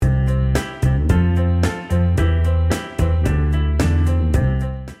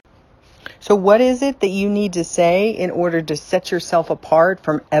So what is it that you need to say in order to set yourself apart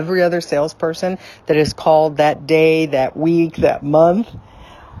from every other salesperson that is called that day, that week, that month?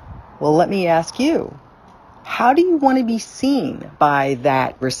 Well, let me ask you, how do you want to be seen by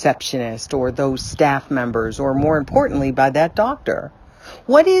that receptionist or those staff members, or more importantly, by that doctor?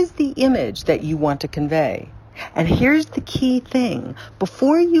 What is the image that you want to convey? And here's the key thing.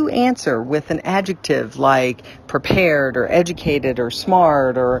 Before you answer with an adjective like prepared or educated or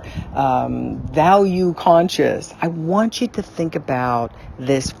smart or value conscious, I want you to think about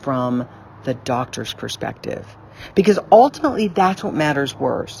this from the doctor's perspective. Because ultimately, that's what matters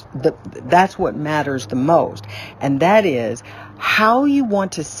worse. That's what matters the most. And that is how you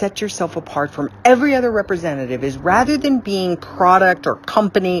want to set yourself apart from every other representative is, rather than being product or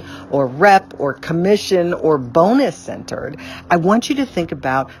company or rep or commission or bonus centered, I want you to think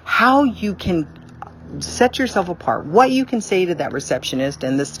about how you can set yourself apart, what you can say to that receptionist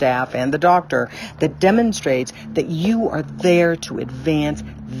and the staff and the doctor that demonstrates that you are there to advance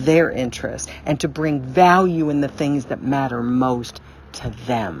their interests and to bring value in the things that matter most to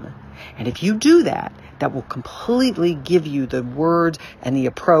them. And if you do that, that will completely give you the words and the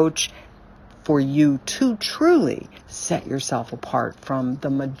approach for you to truly set yourself apart from the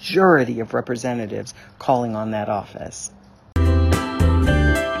majority of representatives calling on that office.